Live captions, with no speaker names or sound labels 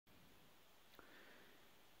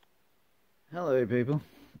Hello, people.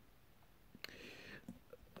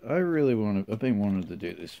 I've been wanting to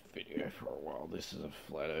do this video for a while. This is a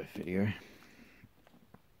flat earth video.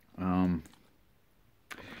 Um,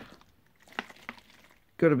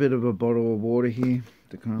 got a bit of a bottle of water here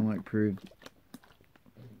to kind of like prove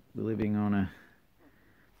we're living on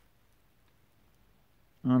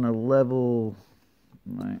a level,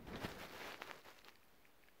 like,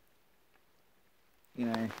 you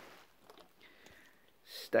know,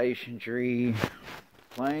 stationary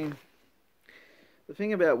plane. The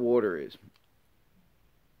thing about water is,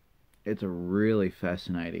 it's a really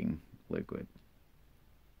fascinating liquid.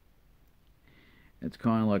 It's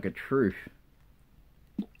kind of like a truth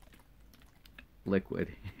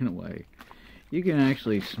liquid in a way. You can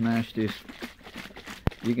actually smash this,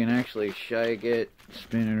 you can actually shake it,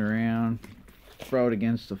 spin it around, throw it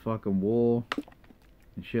against the fucking wall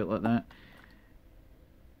and shit like that.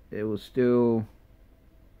 It will still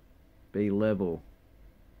be level.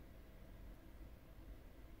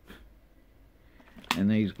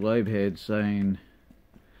 And these globe heads saying,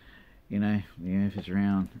 you know, the earth is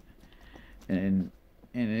round. And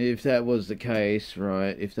if that was the case,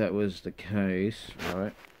 right, these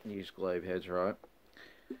globe heads, right,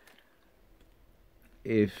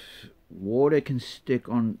 if water can stick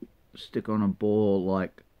on a ball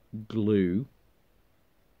like glue,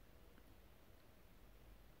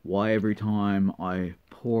 why every time I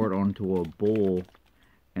pour it onto a ball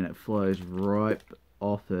and it flows right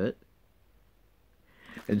off it,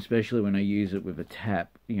 and especially when I use it with a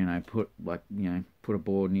tap, you know, put a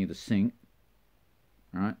board near the sink,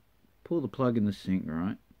 right? Pull the plug in the sink,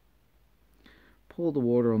 right? Pour the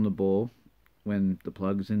water on the ball when the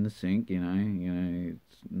plug's in the sink, you know,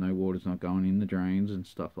 no water's not going in the drains and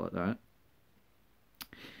stuff like that.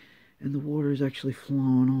 And the water is actually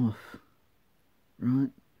flowing off, right?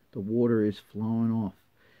 The water is flowing off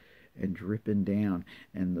and dripping down,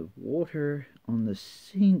 and the water on the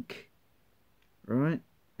sink, right?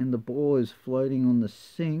 And the ball is floating on the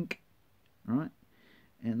sink, right?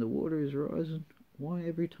 And the water is rising. Why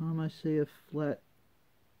every time I see a flat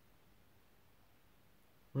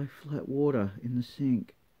water in the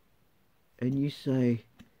sink, and you say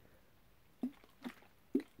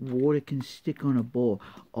water can stick on a ball,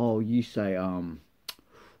 oh, you say,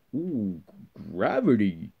 ooh,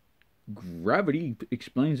 gravity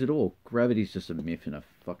explains it all. Gravity's just a myth and a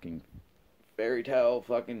fucking fairy tale,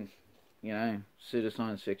 fucking, you know,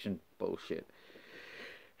 pseudoscience fiction bullshit.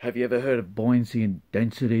 Have you ever heard of buoyancy and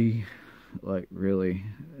density? Like, really?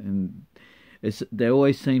 And they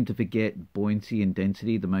always seem to forget buoyancy and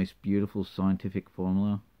density, the most beautiful scientific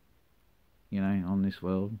formula, you know, on this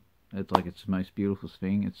world. It's like it's the most beautiful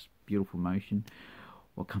thing. It's beautiful motion.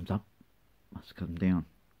 What comes up must come down.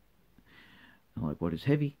 And like, what is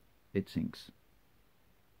heavy, it sinks.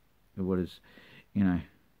 And what is, you know,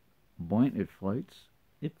 buoyant, it floats.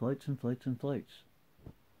 It floats and floats and floats.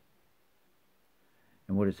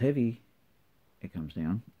 And what is heavy, it comes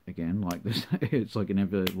down again, like this. It's like an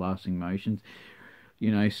everlasting motion.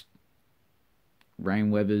 You know, rain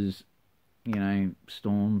weathers, you know,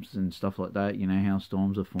 storms and stuff like that. You know how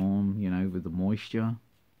storms are formed, you know, with the moisture.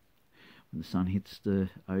 When the sun hits the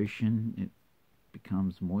ocean, it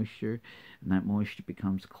becomes moisture, and that moisture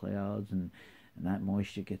becomes clouds, and that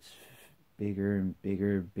moisture gets bigger and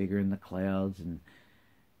bigger and bigger in the clouds, and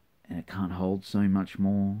it can't hold so much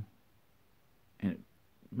more, and it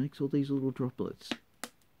makes all these little droplets,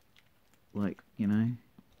 like, you know,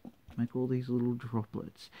 make all these little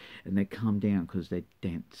droplets, and they come down because they're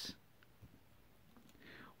dense.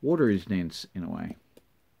 Water is dense in a way.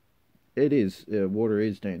 It is. Water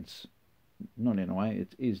is dense. Not in a way.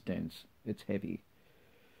 It is dense. It's heavy.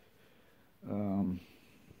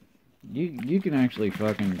 You can actually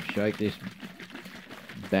fucking shake this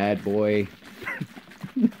bad boy.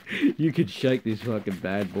 You could shake this fucking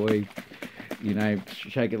bad boy. You know,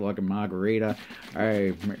 shake it like a margarita.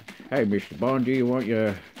 Hey, Mr. Bond, do you want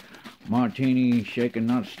your martini shaken,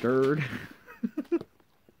 not stirred?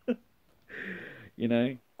 You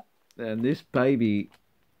know, and this baby,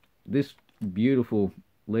 this beautiful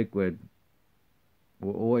liquid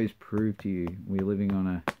will always prove to you we're living on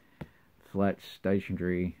a flat,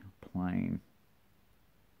 stationary plane.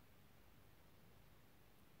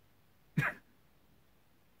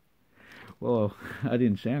 Well, I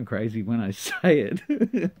didn't sound crazy when I say it.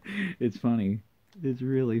 It's funny. It's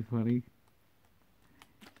really funny.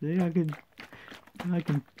 See, I can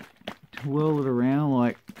twirl it around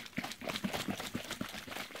like.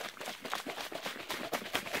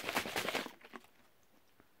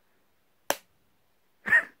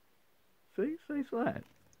 See, flat.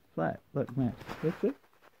 Flat. Look, man. That's it.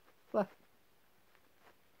 Flat.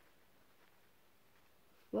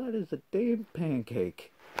 Flat as a damn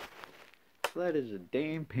pancake. Flat as a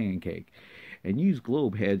damn pancake. And use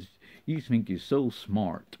globe heads, you think you're so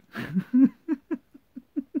smart.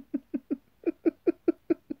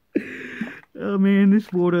 Oh man,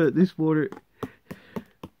 this water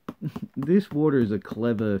is a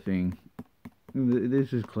clever thing.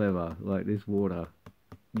 This is clever, like this water,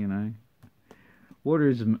 you know. Water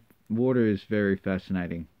is very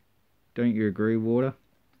fascinating. Don't you agree, water?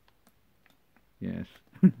 Yes.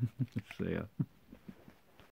 See ya.